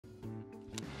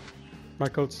My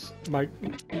coat's my.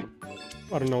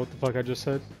 I don't know what the fuck I just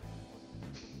said.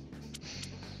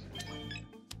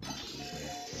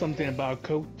 Something about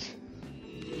coat.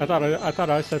 I thought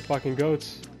I said fucking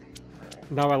goats.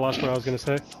 Now I lost what I was gonna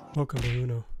say. Welcome to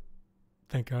Uno.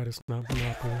 Thank God it's not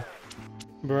Monopoly.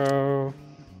 Bro.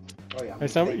 Oh yeah.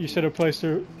 Hey, you should have placed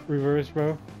it reverse,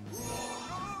 bro.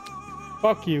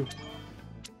 Fuck you.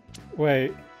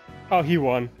 Wait. Oh, he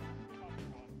won.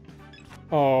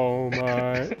 Oh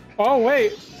my. Oh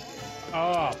wait.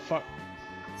 Oh fuck.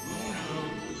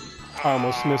 I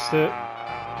almost missed it.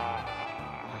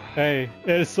 Hey,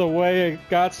 it's the way it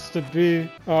gots to be.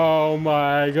 Oh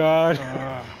my God.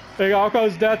 It all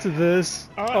comes down to this.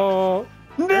 Oh.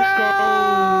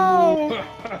 No!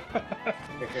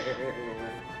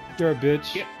 You're a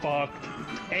bitch. Get fucked.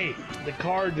 Hey, the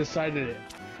card decided it.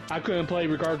 I couldn't play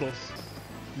regardless.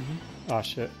 Oh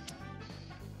shit.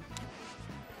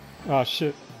 Oh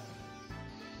shit.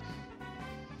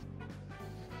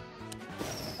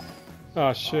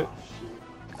 Oh shit.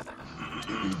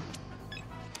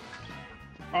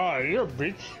 Oh, you're a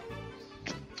bitch.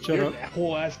 Shut You're up. a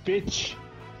whole ass bitch.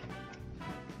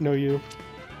 No, you.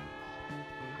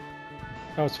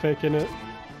 I was faking it.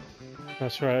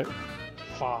 That's right.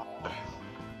 Fuck.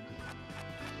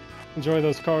 Enjoy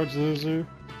those cards, loser.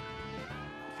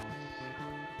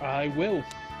 I will.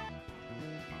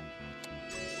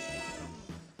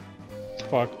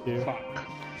 Fuck you. Fuck.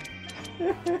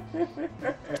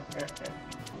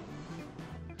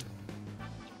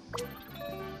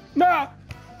 Nah!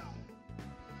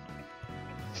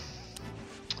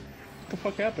 What the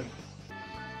fuck happened?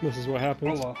 This is what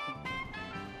happens. Hold on.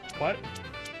 What?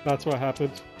 That's what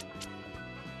happened.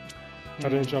 I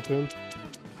didn't jump in.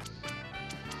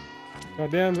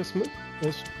 God damn, this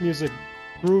music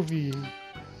groovy.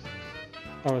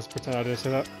 Oh, let's pretend I didn't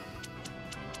say that.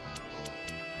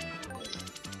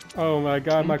 Oh my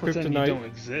God, my Pretend kryptonite. you don't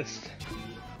exist.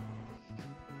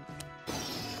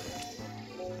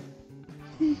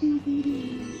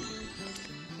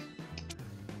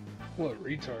 What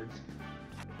retard?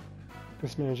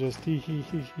 This man just he'd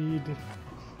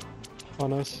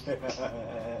on us.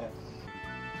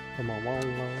 Come on,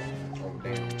 Oh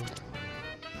damn.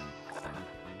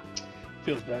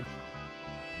 Feels bad.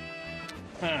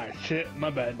 Ah shit, my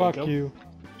bad. Fuck Nico. you.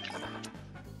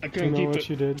 I You couldn't know keep what it.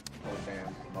 you did. Oh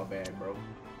damn. My bad, bro.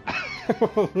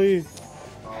 Holy.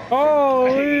 Oh,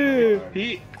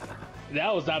 Holy.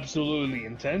 That was absolutely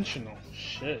intentional.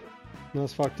 Shit.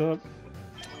 That's fucked up.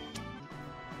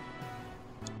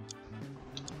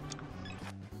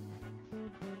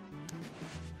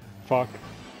 Fuck.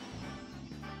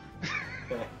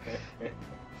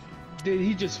 Did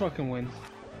he just fucking win?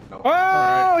 no. Oh,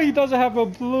 Alright. he doesn't have a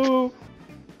blue.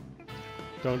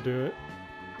 Don't do it.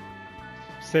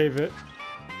 Save it.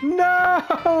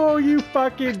 No, you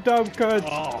fucking dumb cunt.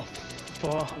 Oh,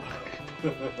 fuck.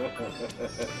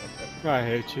 I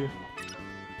hate you.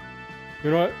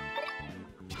 You know what?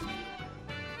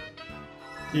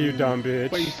 You dumb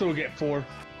bitch. But you still get 4. You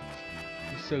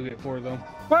still get 4 though.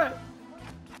 What?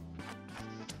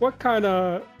 What kind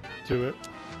of... Do it.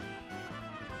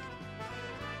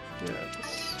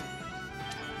 Yes.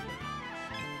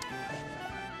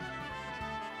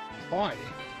 Why?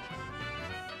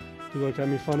 You look at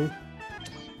me funny?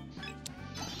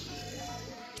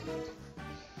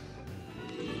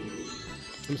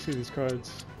 Let me see these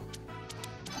cards.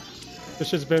 This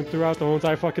shit's been throughout the whole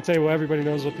entire fucking table. Everybody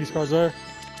knows what these cards are.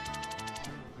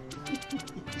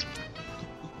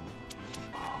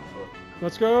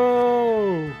 Let's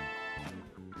go!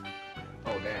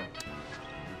 Oh damn.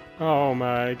 Oh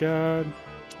my God.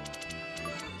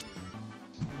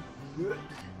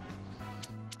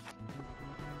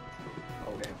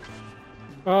 Oh damn.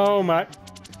 Oh my...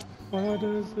 Why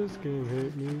does this game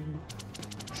hate me?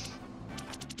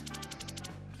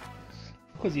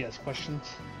 Because he has questions.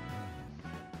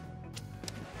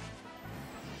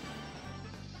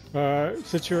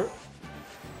 Since you're...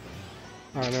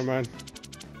 Oh, never mind.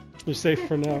 You're safe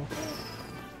for now.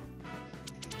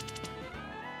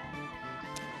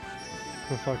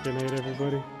 I fucking hate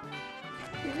everybody.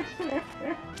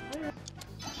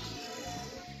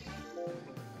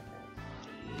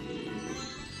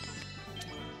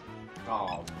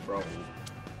 Oh, bro.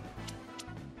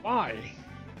 Why?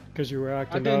 Because you were I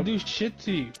acting didn't up. do shit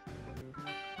to you.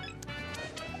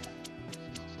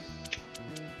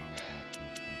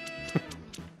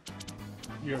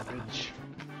 You're a bitch.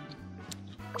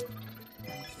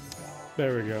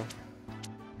 There we go.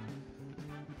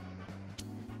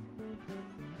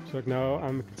 She's like, no,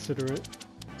 I'm considerate.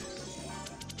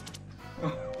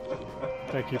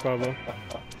 Thank you, Pablo.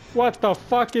 What the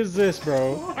fuck is this,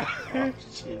 bro? Oh,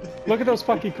 shit. Look at those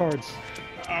fucking cards.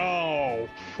 Oh,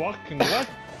 fucking what?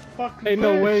 Fucking Ain't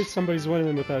no fish? way somebody's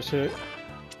winning with that shit.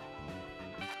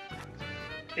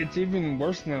 It's even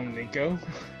worse now, Nico.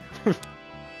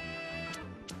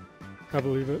 I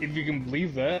believe it. If you can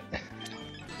believe that.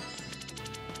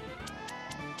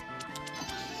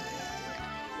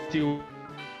 Do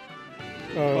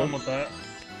fun with that.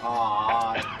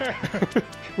 Aw.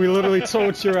 We literally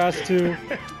told your ass to.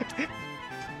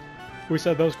 We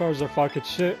said those cards are fucking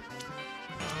shit.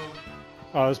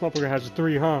 Oh, this motherfucker has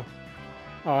 3, huh?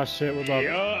 Oh shit, we're about.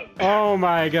 Yup. Oh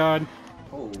my god.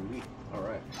 Holy.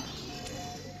 Alright.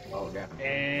 Oh, damn.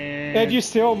 And you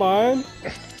steal mine?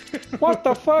 What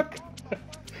the fuck?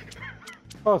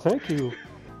 Oh, thank you.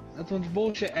 That's much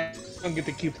bullshit. I don't get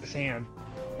to keep this hand.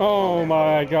 Oh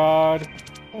my god.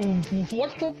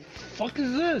 What the fuck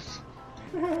is this?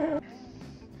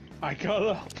 I got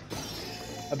up.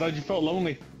 I thought you felt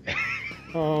lonely.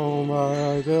 Oh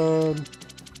my god.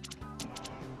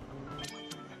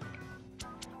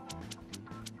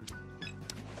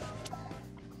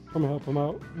 I'm gonna help him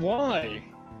out. Why?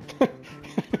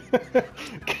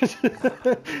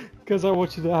 Because I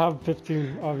want you to have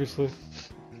 15, obviously.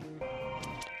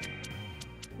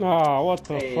 Ah, what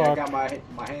the Hey, fuck? I got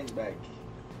my hands back.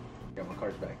 Got my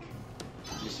cards back.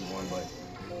 Missing one, but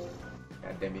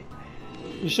god damn it.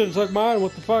 You should have took mine,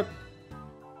 what the fuck?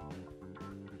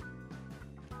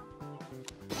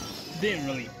 Didn't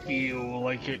really feel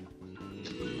like it.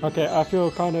 Okay, I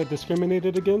feel kind of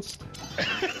discriminated against. I'll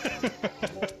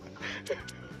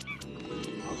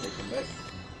take them back.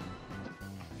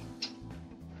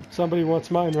 Somebody wants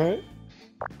mine, right?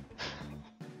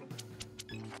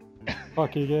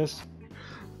 Fuck you guys.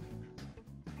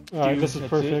 Alright, Dude, this is that's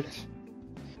perfect.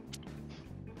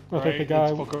 I think the Right,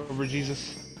 guy. let's fuck over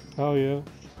Jesus. Oh yeah.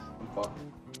 I'm fucked.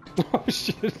 Oh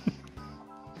shit.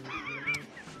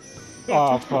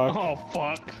 Oh fuck. Oh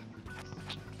fuck.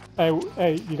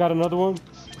 Hey, you got another one?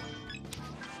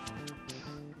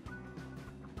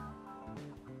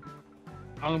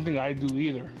 I don't think I do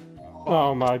either.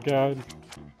 Oh my god.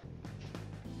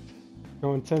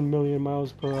 Going 10 million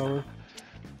miles per hour.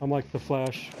 I'm like the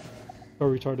Flash. Or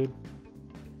retarded.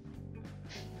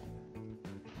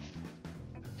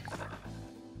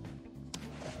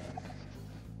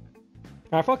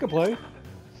 Can I fucking play?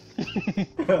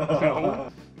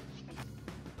 No.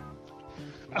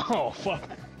 Oh fuck.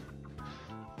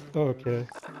 Okay.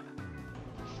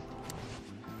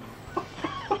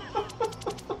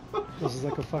 This is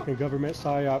like a fucking government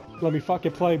psyop. Let me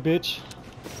fucking play, bitch.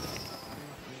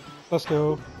 Let's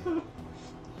go.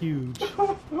 Huge.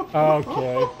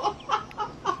 Okay.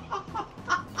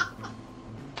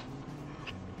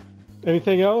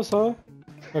 Anything else, huh?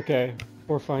 Okay.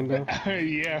 We're fine now.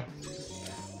 Yeah.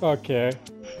 Okay.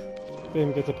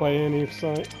 Didn't get to play any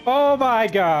side. Oh my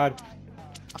god!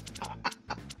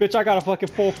 Bitch, I got a fucking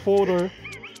full folder.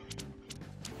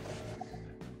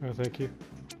 Oh, thank you.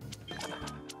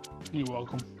 You're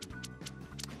welcome.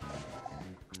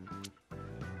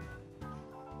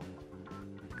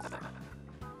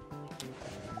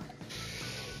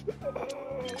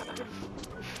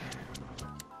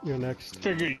 You're next.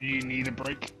 Figured you need a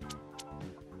break.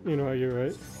 You know you're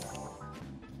right.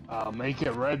 Make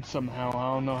it red somehow.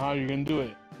 I don't know how you're gonna do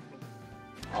it.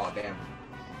 Oh, damn.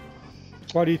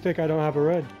 Why do you think I don't have a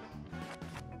red?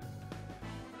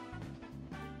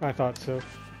 I thought so.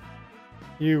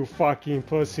 You fucking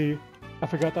pussy. I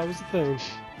forgot that was the thing.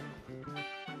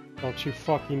 Don't you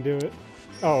fucking do it.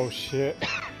 Oh shit.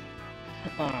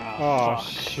 Oh Fuck.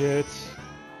 shit.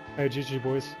 Hey GG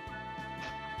boys.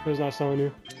 Who's not selling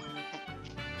you?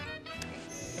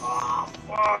 Oh,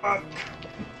 fuck.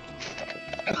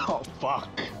 Oh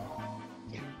fuck.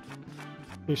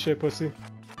 You shit pussy.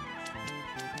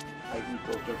 I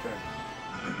equal your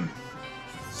turn.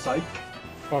 Psych.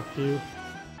 Fuck you.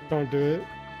 Don't do it.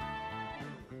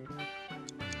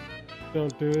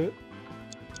 Don't do it.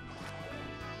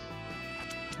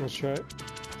 Let's try it.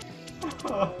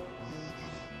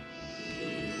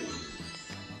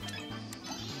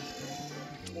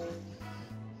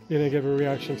 You didn't give a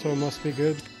reaction, so it must be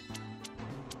good.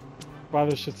 Wow,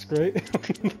 this shit's great.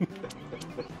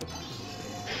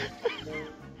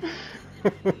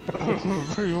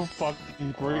 Real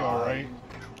fucking great, alright.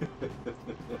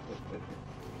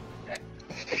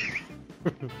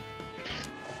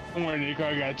 Don't worry, Nico,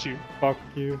 I got you. Fuck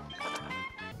you.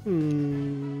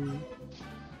 Hmm.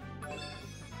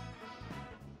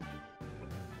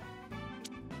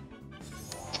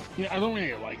 Yeah, I don't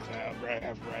really like that. I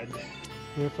have red.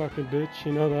 You fucking bitch,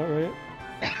 you know that, right?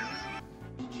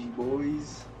 GG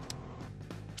boys.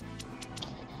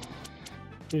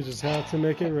 You just had to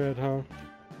make it red, huh?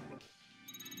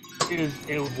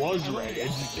 It was red.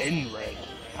 It's been red.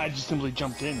 I just simply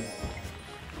jumped in.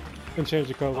 And change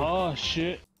the color. Oh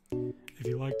shit. If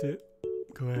you liked it,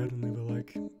 go ahead and leave a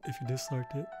like. If you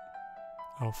disliked it,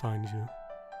 I'll find you.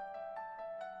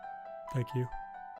 Thank you.